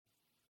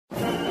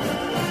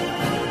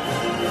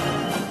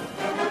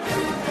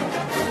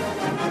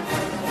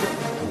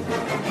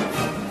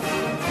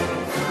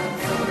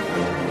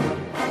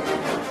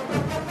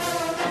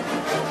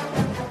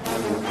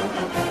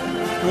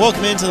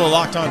Welcome into the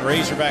Locked On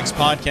Razorbacks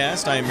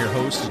podcast. I am your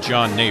host,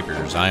 John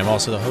Neighbors. I am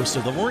also the host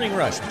of The Morning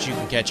Rush, which you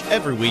can catch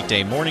every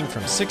weekday morning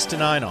from 6 to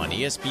 9 on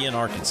ESPN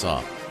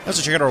Arkansas.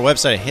 Also check out our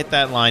website at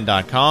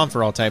hitthatline.com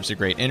for all types of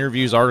great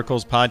interviews,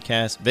 articles,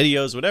 podcasts,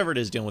 videos, whatever it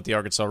is dealing with the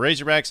Arkansas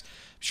Razorbacks. Be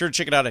sure to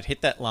check it out at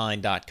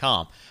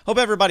hitthatline.com. Hope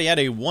everybody had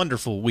a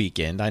wonderful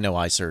weekend. I know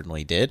I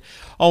certainly did.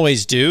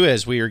 Always do,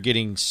 as we are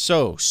getting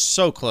so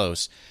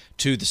close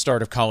to the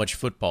start of college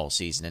football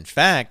season. In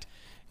fact,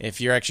 if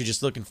you're actually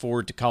just looking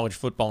forward to college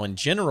football in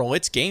general,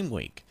 it's game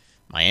week.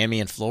 Miami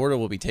and Florida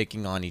will be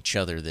taking on each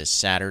other this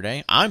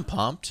Saturday. I'm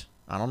pumped.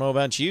 I don't know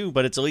about you,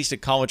 but it's at least a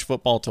college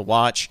football to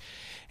watch.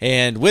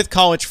 And with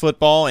college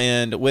football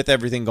and with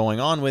everything going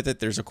on with it,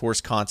 there's, of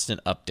course,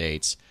 constant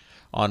updates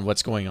on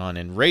what's going on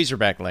in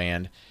Razorback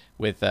land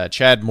with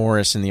Chad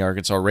Morris and the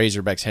Arkansas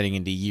Razorbacks heading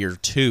into year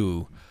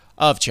 2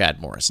 of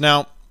Chad Morris.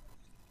 Now,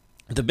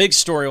 the big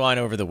storyline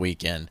over the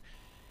weekend,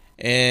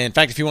 in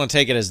fact, if you want to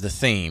take it as the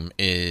theme,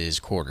 is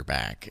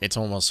quarterback. It's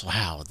almost,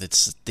 wow,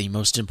 that's the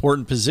most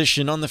important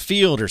position on the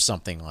field or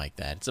something like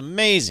that. It's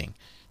amazing.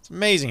 It's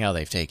amazing how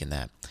they've taken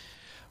that.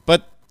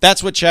 But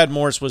that's what Chad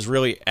Morris was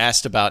really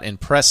asked about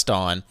and pressed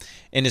on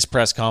in his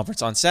press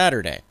conference on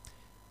Saturday.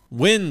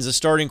 When's a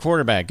starting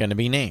quarterback going to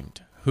be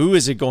named? Who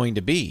is it going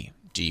to be?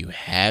 Do you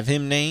have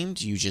him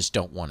named? You just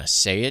don't want to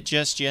say it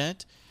just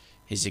yet?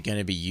 Is it going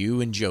to be you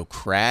and Joe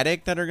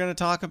Craddock that are going to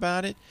talk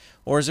about it?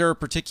 Or is there a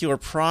particular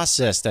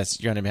process that's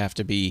going to have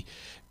to be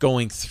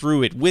going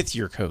through it with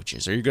your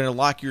coaches? Are you going to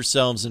lock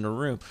yourselves in a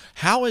room?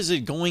 How is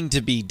it going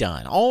to be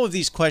done? All of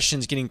these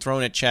questions getting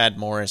thrown at Chad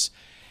Morris.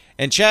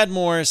 And Chad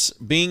Morris,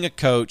 being a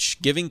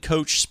coach, giving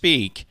coach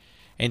speak,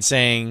 and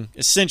saying,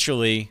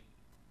 essentially,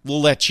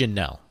 we'll let you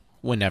know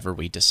whenever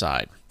we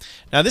decide.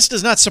 Now, this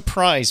does not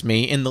surprise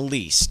me in the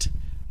least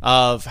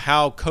of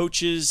how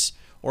coaches,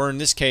 or in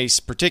this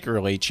case,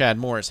 particularly, Chad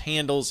Morris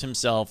handles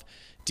himself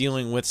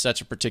dealing with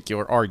such a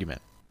particular argument.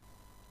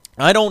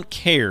 I don't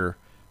care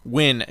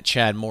when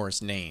Chad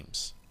Morris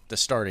names the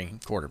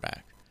starting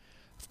quarterback.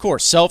 Of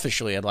course,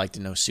 selfishly, I'd like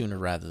to know sooner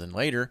rather than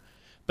later,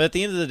 but at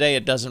the end of the day,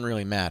 it doesn't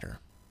really matter.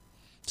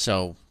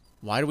 So,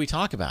 why do we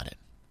talk about it?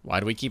 Why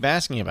do we keep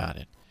asking about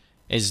it?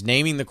 Is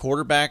naming the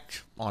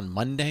quarterback on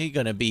Monday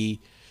going to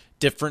be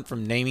different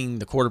from naming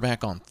the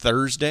quarterback on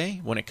Thursday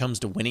when it comes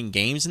to winning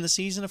games in the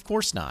season? Of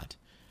course not.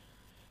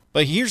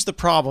 But here's the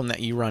problem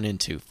that you run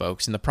into,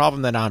 folks, and the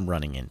problem that I'm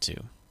running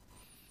into.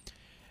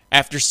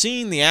 After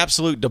seeing the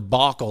absolute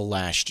debacle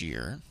last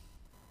year,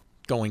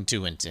 going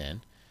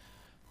 2-10,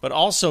 but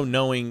also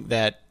knowing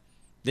that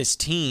this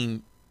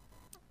team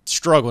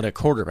struggled at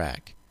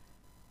quarterback,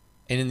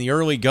 and in the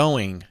early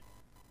going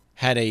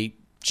had a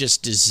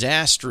just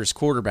disastrous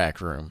quarterback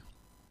room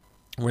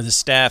where the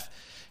staff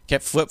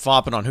kept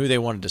flip-flopping on who they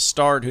wanted to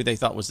start, who they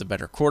thought was the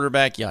better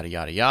quarterback, yada,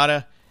 yada,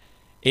 yada,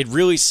 it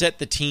really set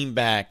the team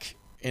back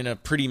in a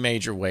pretty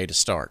major way to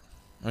start.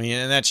 I mean,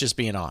 and that's just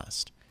being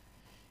honest.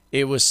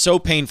 It was so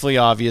painfully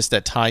obvious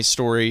that Ty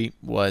Storey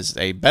was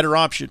a better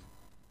option,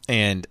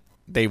 and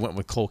they went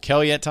with Cole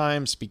Kelly at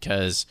times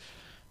because,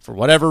 for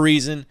whatever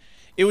reason,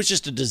 it was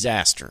just a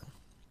disaster.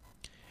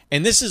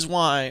 And this is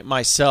why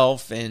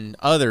myself and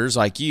others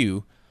like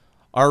you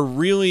are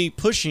really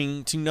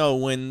pushing to know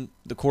when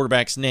the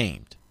quarterback's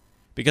named.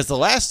 Because the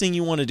last thing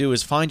you want to do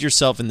is find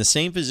yourself in the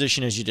same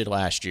position as you did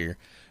last year,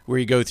 where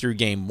you go through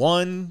game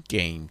 1,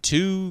 game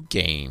 2,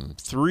 game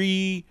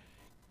 3,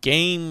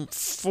 game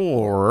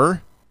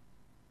 4,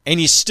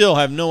 and you still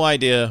have no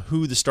idea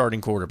who the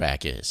starting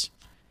quarterback is.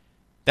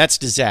 That's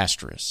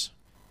disastrous.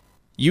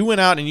 You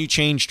went out and you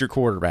changed your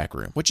quarterback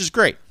room, which is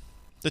great.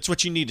 That's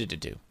what you needed to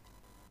do.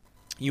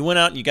 You went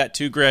out and you got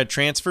 2 grad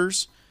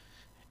transfers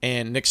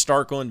and Nick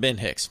Starkel and Ben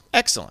Hicks.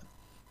 Excellent.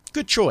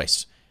 Good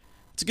choice.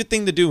 It's a good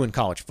thing to do in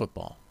college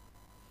football.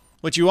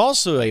 What you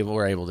also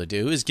were able to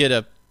do is get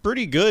a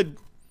pretty good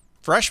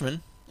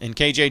freshman in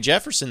KJ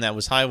Jefferson that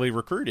was highly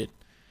recruited.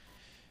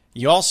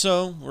 You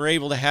also were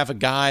able to have a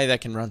guy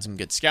that can run some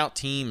good scout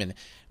team and at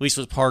least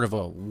was part of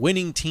a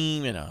winning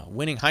team and a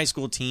winning high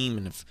school team,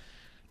 and if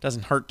it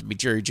doesn't hurt to be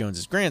Jerry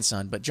Jones'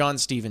 grandson, but John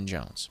Stephen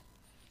Jones.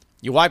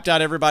 You wiped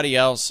out everybody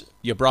else.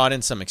 You brought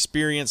in some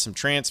experience, some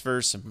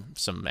transfers,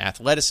 some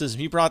athleticism.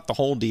 You brought the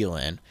whole deal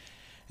in.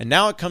 And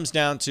now it comes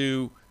down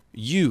to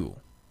you,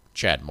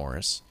 Chad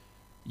Morris,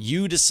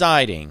 you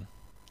deciding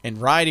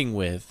and riding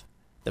with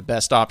the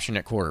best option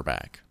at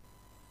quarterback.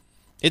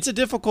 It's a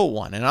difficult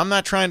one, and I'm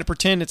not trying to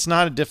pretend it's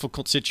not a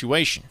difficult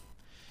situation.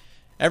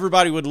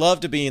 Everybody would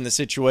love to be in the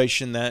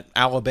situation that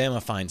Alabama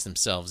finds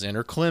themselves in,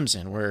 or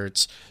Clemson, where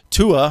it's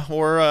Tua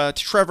or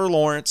Trevor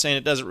Lawrence, and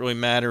it doesn't really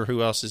matter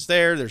who else is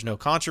there. There's no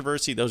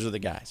controversy. Those are the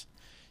guys.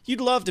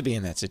 You'd love to be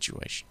in that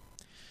situation.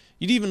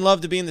 You'd even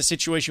love to be in the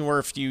situation where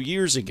a few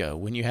years ago,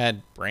 when you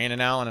had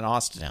Brandon Allen and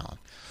Austin Allen,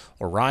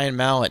 or Ryan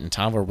Mallett and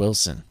Tyler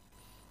Wilson,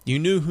 you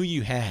knew who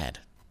you had,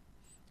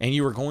 and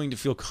you were going to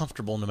feel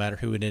comfortable no matter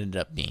who it ended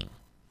up being.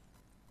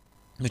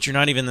 But you're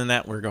not even in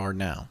that regard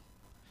now.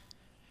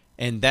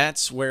 And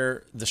that's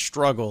where the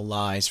struggle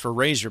lies for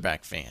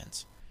Razorback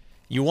fans.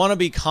 You want to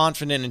be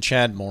confident in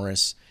Chad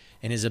Morris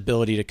and his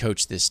ability to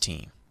coach this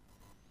team.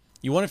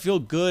 You want to feel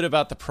good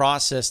about the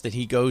process that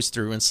he goes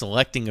through in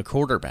selecting a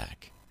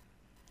quarterback.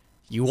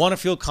 You want to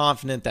feel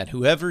confident that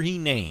whoever he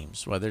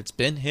names, whether it's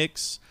Ben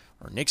Hicks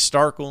or Nick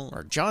Starkel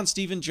or John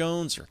Stephen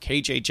Jones or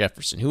KJ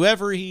Jefferson,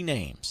 whoever he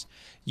names,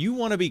 you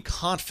want to be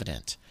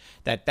confident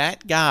that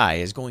that guy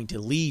is going to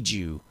lead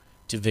you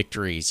to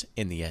victories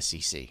in the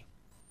SEC.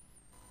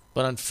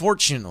 But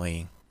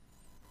unfortunately,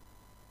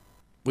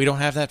 we don't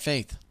have that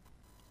faith.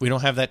 We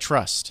don't have that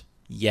trust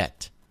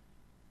yet.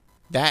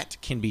 That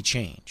can be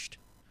changed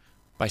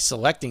by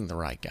selecting the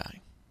right guy.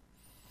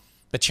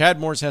 But Chad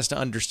Morris has to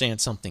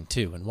understand something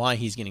too, and why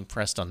he's getting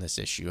pressed on this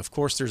issue. Of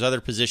course, there's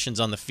other positions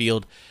on the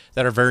field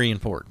that are very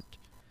important.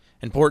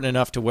 Important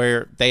enough to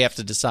where they have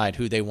to decide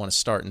who they want to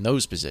start in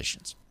those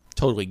positions.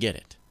 Totally get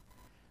it.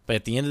 But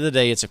at the end of the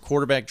day, it's a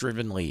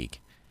quarterback-driven league.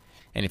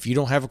 And if you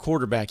don't have a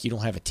quarterback, you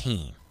don't have a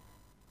team.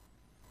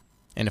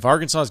 And if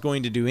Arkansas is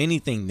going to do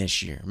anything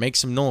this year, make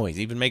some noise,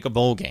 even make a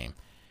bowl game,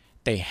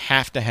 they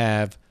have to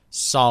have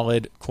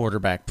solid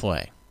quarterback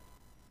play.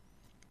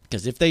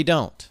 Because if they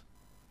don't,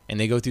 and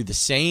they go through the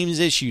same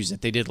issues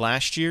that they did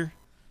last year,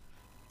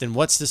 then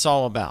what's this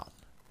all about?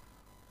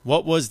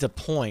 What was the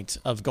point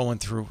of going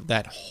through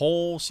that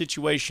whole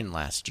situation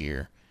last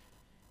year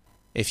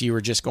if you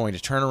were just going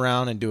to turn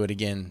around and do it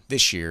again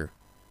this year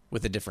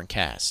with a different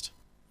cast?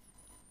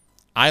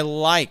 I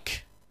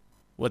like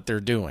what they're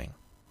doing,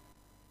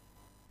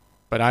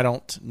 but I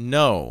don't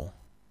know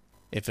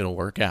if it'll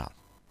work out.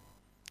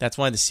 That's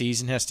why the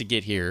season has to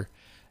get here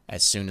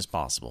as soon as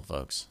possible,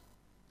 folks.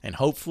 And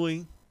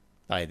hopefully,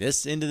 by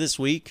this end of this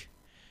week,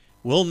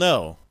 we'll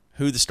know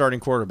who the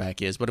starting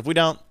quarterback is. But if we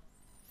don't,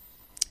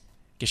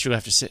 guess you'll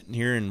have to sit in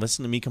here and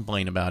listen to me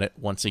complain about it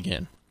once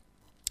again.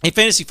 Hey,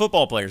 fantasy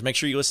football players, make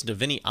sure you listen to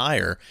Vinny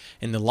Iyer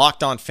in the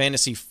Locked On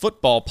Fantasy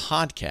Football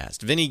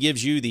podcast. Vinny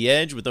gives you the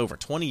edge with over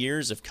 20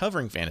 years of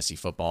covering fantasy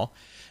football,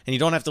 and you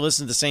don't have to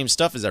listen to the same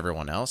stuff as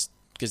everyone else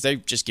because they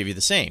just give you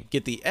the same.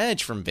 Get the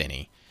edge from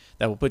Vinny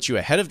that will put you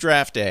ahead of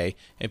draft day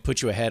and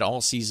put you ahead all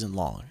season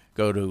long.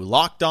 Go to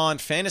Locked On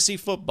Fantasy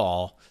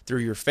Football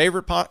through your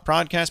favorite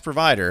podcast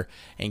provider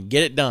and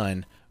get it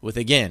done with,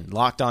 again,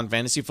 Locked On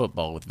Fantasy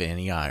Football with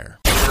Vinny Iyer.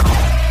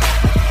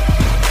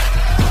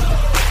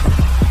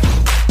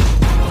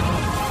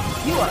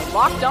 You are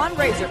Locked On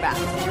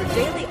Razorbacks, your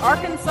daily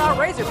Arkansas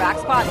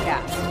Razorbacks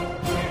podcast.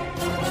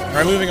 All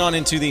right, moving on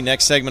into the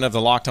next segment of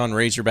the Locked On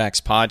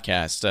Razorbacks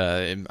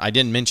podcast. I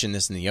didn't mention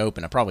this in the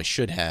open. I probably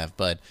should have,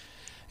 but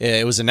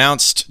it was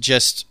announced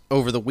just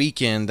over the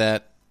weekend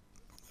that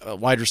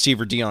wide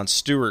receiver Deion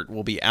Stewart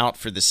will be out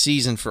for the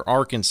season for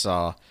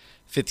Arkansas.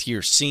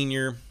 Fifth-year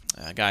senior.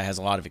 Guy has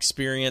a lot of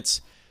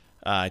experience.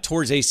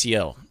 Tore his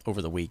ACL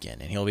over the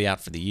weekend, and he'll be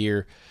out for the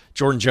year.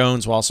 Jordan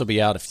Jones will also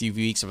be out a few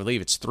weeks. I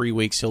believe it's 3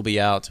 weeks he'll be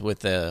out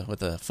with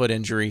a foot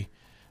injury.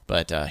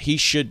 But he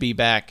should be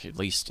back, at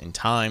least in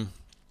time,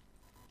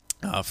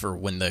 for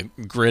when the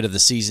grid of the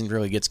season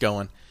really gets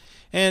going.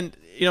 And,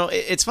 you know,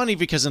 it's funny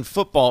because in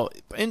football,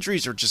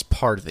 injuries are just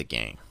part of the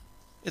game.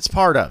 It's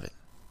part of it.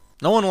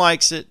 No one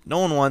likes it. No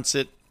one wants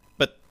it.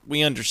 But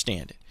we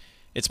understand it.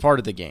 It's part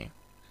of the game.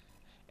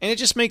 And it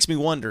just makes me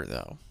wonder,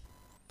 though,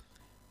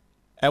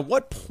 at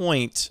what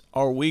point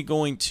are we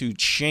going to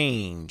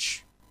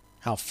change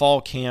how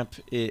fall camp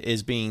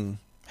is being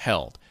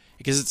held?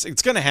 Because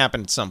it's going to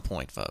happen at some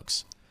point,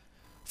 folks.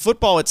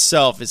 Football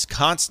itself is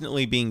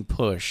constantly being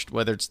pushed,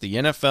 whether it's the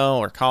NFL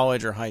or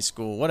college or high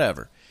school,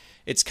 whatever.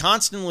 It's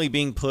constantly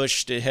being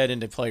pushed to head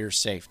into player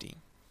safety.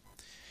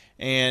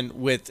 And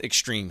with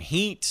extreme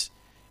heat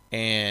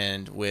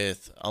and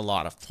with a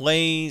lot of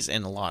plays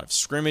and a lot of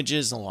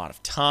scrimmages and a lot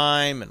of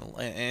time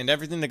and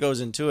everything that goes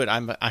into it,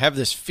 I have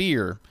this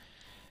fear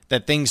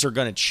that things are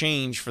going to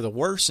change for the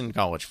worse in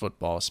college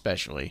football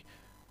especially.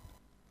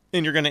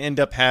 And you're going to end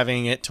up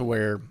having it to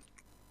where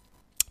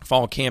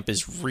fall camp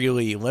is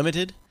really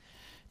limited.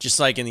 Just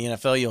like in the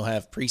NFL, you'll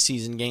have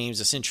preseason games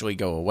essentially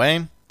go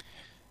away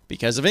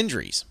because of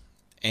injuries.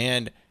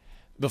 And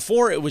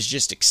before, it was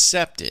just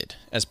accepted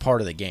as part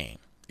of the game.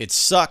 It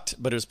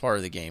sucked, but it was part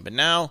of the game. But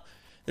now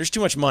there's too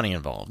much money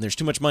involved. There's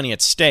too much money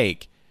at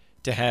stake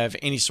to have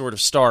any sort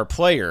of star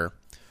player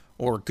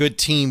or good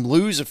team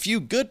lose a few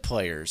good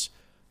players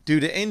due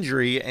to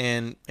injury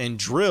and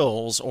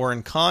drills or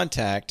in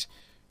contact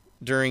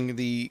during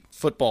the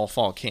football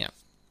fall camp.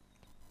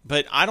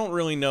 But I don't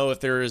really know if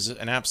there is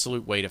an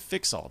absolute way to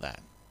fix all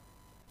that.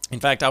 In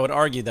fact, I would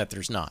argue that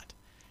there's not.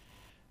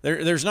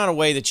 There's not a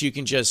way that you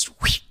can just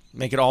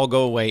make it all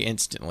go away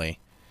instantly.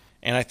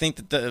 And I think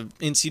that the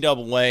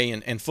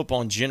NCAA and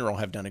football in general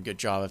have done a good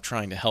job of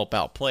trying to help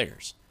out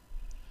players.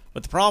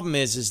 But the problem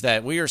is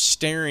that we are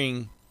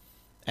staring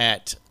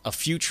at a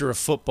future of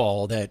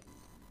football that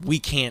we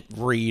can't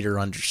read or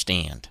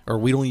understand, or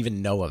we don't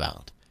even know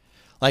about.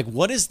 Like,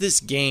 what is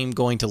this game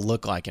going to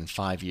look like in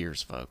 5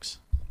 years, folks?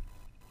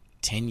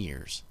 10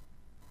 years?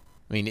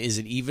 I mean, is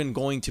it even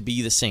going to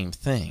be the same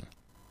thing?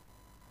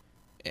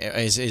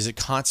 Is it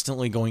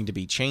constantly going to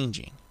be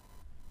changing?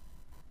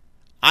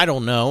 I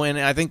don't know, and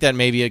I think that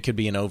maybe it could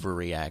be an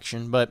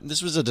overreaction, but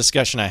this was a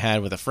discussion I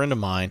had with a friend of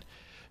mine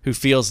who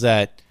feels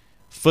that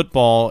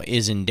football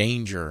is in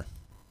danger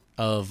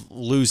of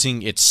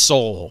losing its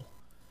soul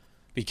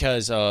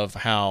because of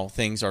how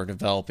things are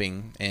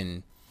developing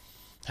and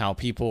how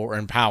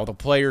the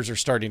players are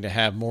starting to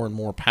have more and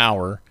more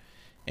power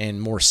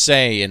and more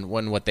say in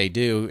what they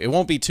do. It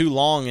won't be too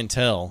long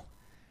until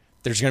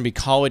there's going to be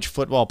college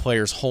football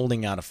players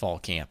holding out a fall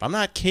camp. I'm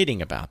not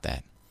kidding about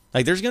that.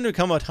 Like, there's going to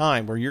come a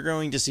time where you're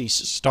going to see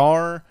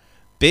star,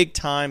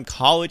 big-time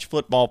college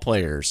football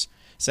players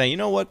say, you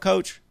know what,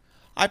 coach?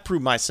 I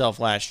proved myself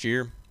last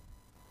year.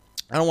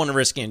 I don't want to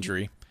risk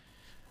injury.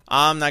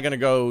 I'm not going to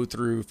go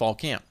through fall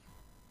camp.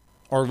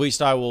 Or at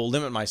least I will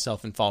limit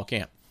myself in fall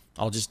camp.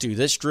 I'll just do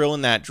this drill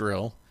and that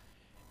drill,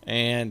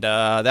 and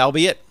that'll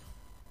be it.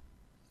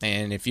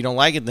 And if you don't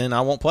like it, then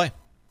I won't play.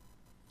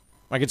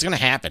 Like, it's going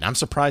to happen. I'm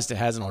surprised it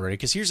hasn't already.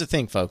 Because here's the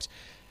thing, folks.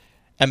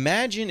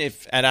 Imagine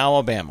if at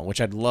Alabama, which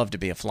I'd love to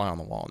be a fly on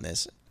the wall in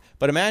this,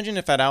 but imagine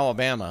if at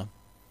Alabama,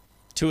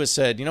 Tua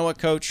said, you know what,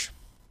 Coach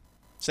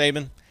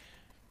Saban?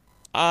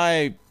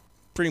 I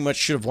pretty much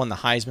should have won the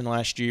Heisman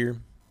last year.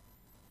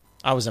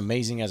 I was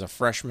amazing as a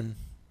freshman.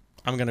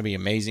 I'm going to be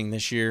amazing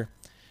this year.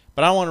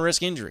 But I don't want to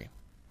risk injury.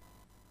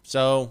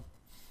 So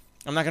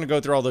I'm not going to go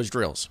through all those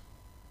drills.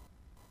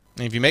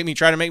 And if you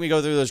try to make me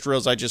go through those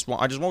drills, I just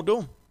won't do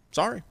them.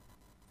 Sorry.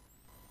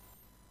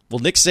 Will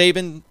Nick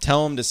Saban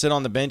tell him to sit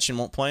on the bench and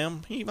won't play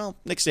him? Well,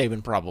 Nick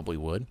Saban probably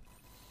would.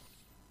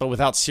 But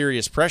without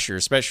serious pressure,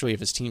 especially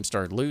if his team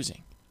started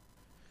losing.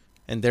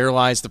 And there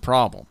lies the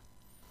problem.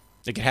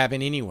 It could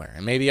happen anywhere.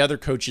 And maybe other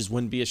coaches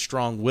wouldn't be as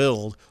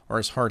strong-willed or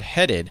as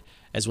hard-headed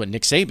as what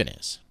Nick Saban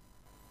is.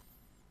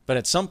 But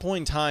at some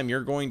point in time,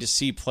 you're going to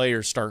see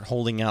players start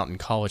holding out in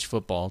college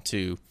football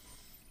to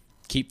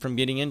keep from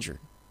getting injured.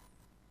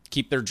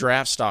 Keep their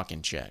draft stock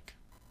in check.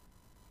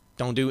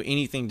 Don't do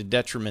anything to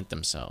detriment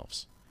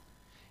themselves.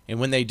 And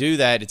when they do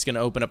that, it's going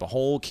to open up a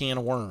whole can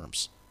of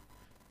worms.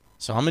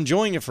 So I'm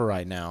enjoying it for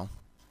right now.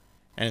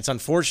 And it's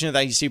unfortunate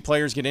that you see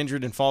players get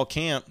injured in fall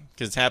camp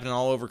because it's happening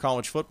all over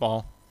college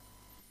football.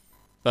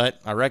 But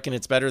I reckon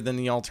it's better than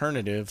the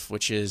alternative,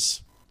 which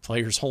is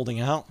players holding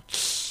out.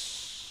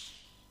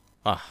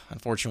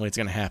 Unfortunately, it's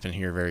going to happen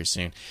here very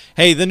soon.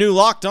 Hey, the new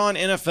Locked On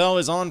NFL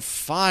is on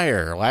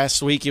fire.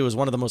 Last week, it was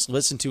one of the most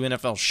listened to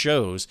NFL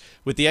shows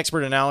with the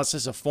expert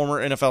analysis of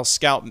former NFL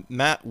scout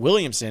Matt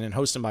Williamson and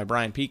hosted by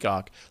Brian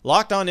Peacock.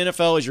 Locked On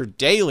NFL is your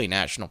daily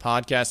national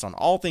podcast on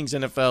all things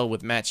NFL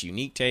with Matt's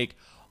unique take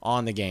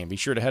on the game. Be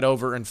sure to head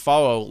over and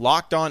follow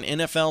Locked On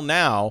NFL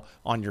now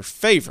on your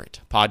favorite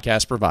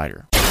podcast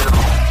provider.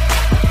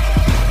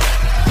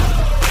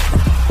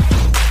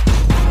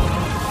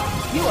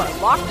 You are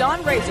Locked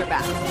On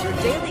Razorbacks, your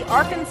daily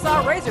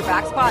Arkansas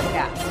Razorbacks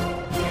podcast.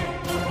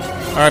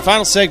 All right,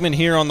 final segment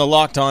here on the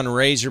Locked On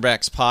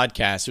Razorbacks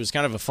podcast. It was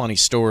kind of a funny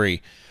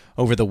story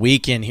over the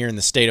weekend here in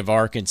the state of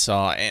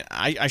Arkansas. And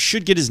I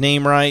should get his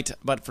name right,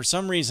 but for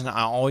some reason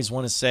I always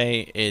want to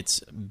say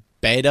it's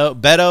Beto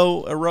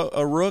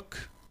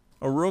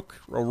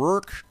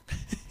O'Rourke.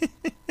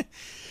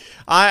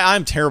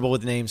 I'm terrible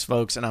with names,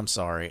 folks, and I'm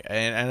sorry.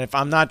 And if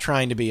I'm not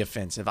trying to be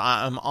offensive,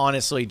 I'm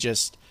honestly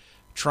just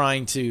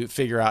trying to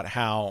figure out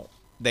how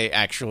they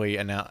actually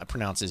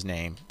pronounce his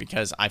name,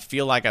 because I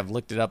feel like I've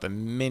looked it up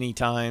many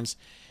times,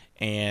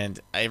 and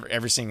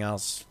everything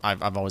else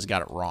I've always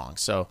got it wrong.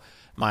 So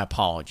my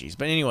apologies.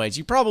 But anyways,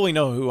 you probably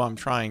know who I'm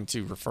trying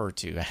to refer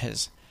to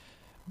as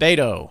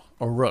Beto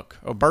O'Rourke,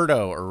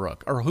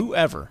 or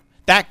whoever.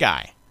 That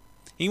guy.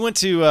 He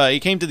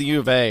came to the U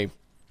of A,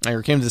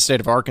 or came to the state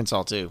of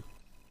Arkansas too,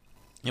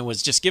 and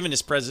was just giving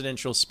his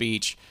presidential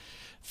speech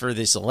for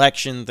this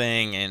election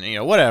thing,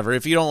 and whatever.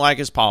 If you don't like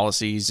his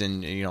policies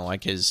and you don't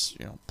like his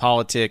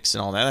politics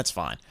and all that, that's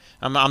fine.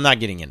 I'm not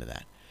getting into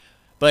that.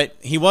 But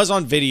he was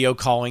on video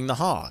calling the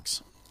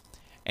Hogs,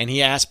 and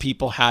he asked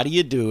people, how do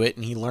you do it?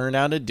 And he learned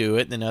how to do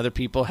it. And then other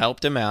people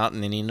helped him out,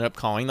 and then he ended up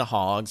calling the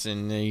Hogs,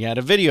 and he had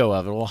a video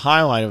of it, a little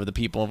highlight of the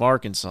people of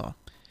Arkansas.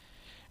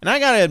 And I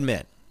got to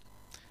admit,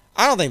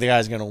 I don't think the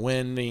guy's going to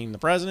win being the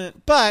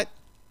president, but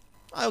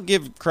I'll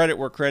give credit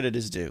where credit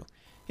is due.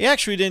 He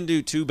actually didn't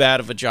do too bad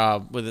of a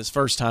job with his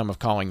first time of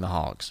calling the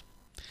Hogs.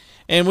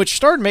 And which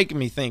started making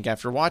me think,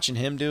 after watching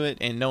him do it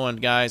and knowing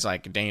guys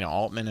like Dana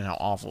Altman and how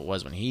awful it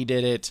was when he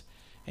did it,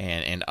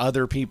 and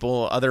other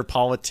people, other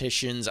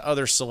politicians,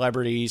 other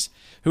celebrities,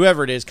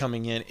 whoever it is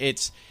coming in,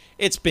 it's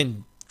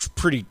been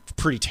pretty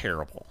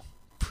terrible.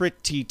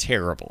 Pretty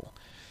terrible.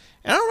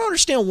 And I don't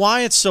understand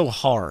why it's so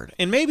hard.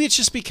 And maybe it's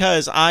just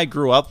because I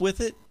grew up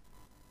with it.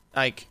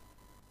 Like,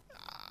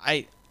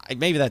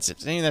 maybe that's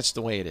it. Maybe that's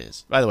the way it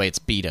is. By the way, it's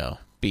Beto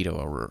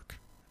O'Rourke,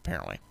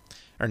 apparently.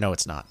 Or no,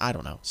 it's not. I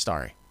don't know.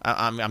 Sorry.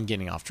 I'm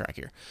getting off track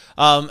here.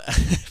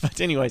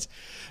 But anyways,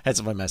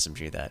 that's my message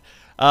to that.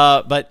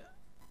 But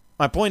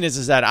my point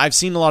is that I've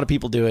seen a lot of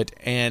people do it,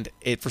 and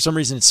for some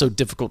reason it's so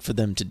difficult for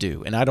them to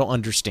do, and I don't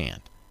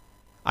understand.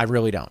 I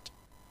really don't.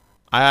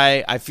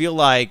 I feel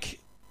like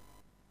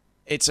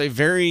it's a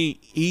very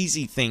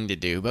easy thing to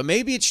do, but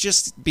maybe it's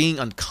just being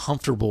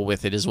uncomfortable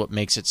with it is what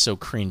makes it so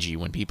cringy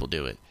when people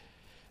do it.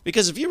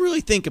 Because if you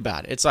really think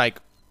about it, it's like,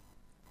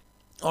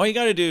 all you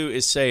got to do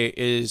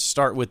is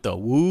start with the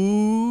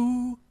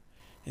woo,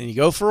 and you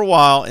go for a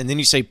while, and then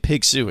you say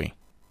pig suey.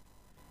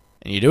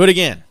 And you do it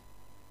again.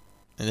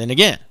 And then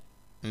again.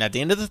 And at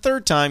the end of the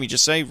third time, you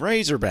just say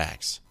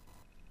Razorbacks.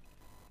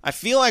 I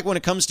feel like when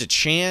it comes to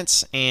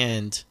chants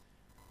and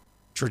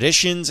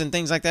traditions and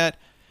things like that,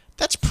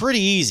 that's pretty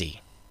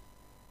easy.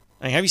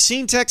 I mean, have you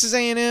seen Texas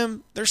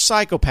A&M? They're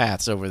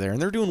psychopaths over there,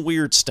 and they're doing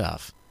weird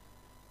stuff.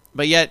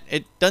 But yet,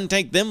 it doesn't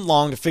take them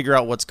long to figure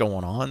out what's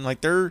going on.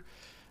 Like, they're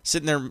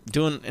sitting there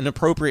doing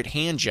inappropriate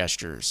hand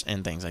gestures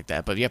and things like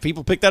that. But yeah,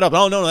 people pick that up.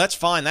 Oh, no, that's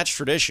fine. That's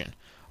tradition.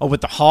 Oh,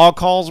 but the hog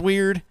call's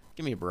weird?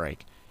 Give me a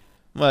break.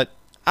 But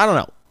I don't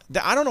know.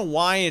 I don't know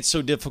why it's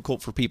so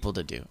difficult for people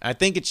to do. I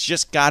think it's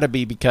just got to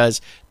be because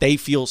they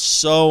feel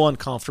so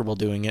uncomfortable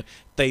doing it.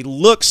 They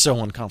look so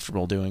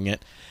uncomfortable doing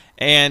it.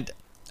 And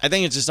I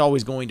think it's just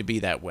always going to be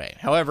that way.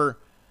 However,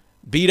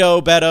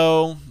 Beto,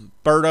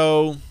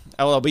 Berto,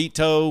 El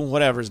Beto,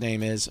 whatever his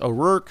name is,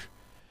 O'Rourke,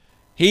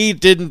 he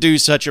didn't do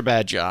such a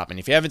bad job. And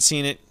if you haven't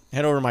seen it,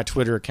 head over to my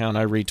Twitter account.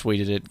 I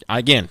retweeted it.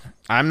 Again,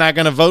 I'm not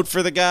going to vote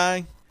for the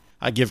guy.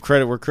 I give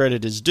credit where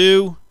credit is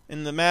due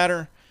in the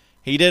matter.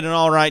 He did an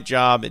all right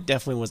job. It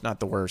definitely was not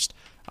the worst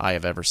I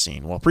have ever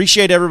seen. Well,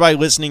 appreciate everybody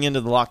listening into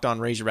the Locked On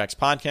Razorbacks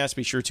podcast.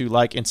 Be sure to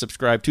like and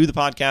subscribe to the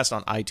podcast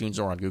on iTunes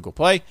or on Google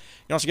Play. You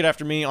can also get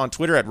after me on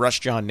Twitter at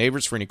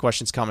RushJohnNeighbors for any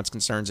questions, comments,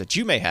 concerns that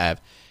you may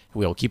have.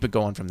 We'll keep it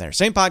going from there.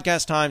 Same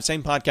podcast time,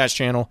 same podcast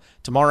channel,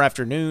 tomorrow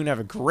afternoon. Have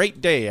a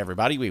great day,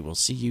 everybody. We will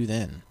see you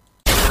then.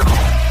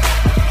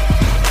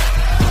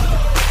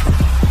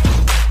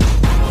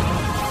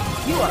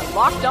 You are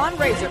Locked On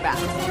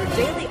Razorbacks, your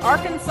daily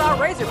Arkansas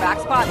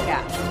Razorbacks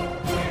podcast.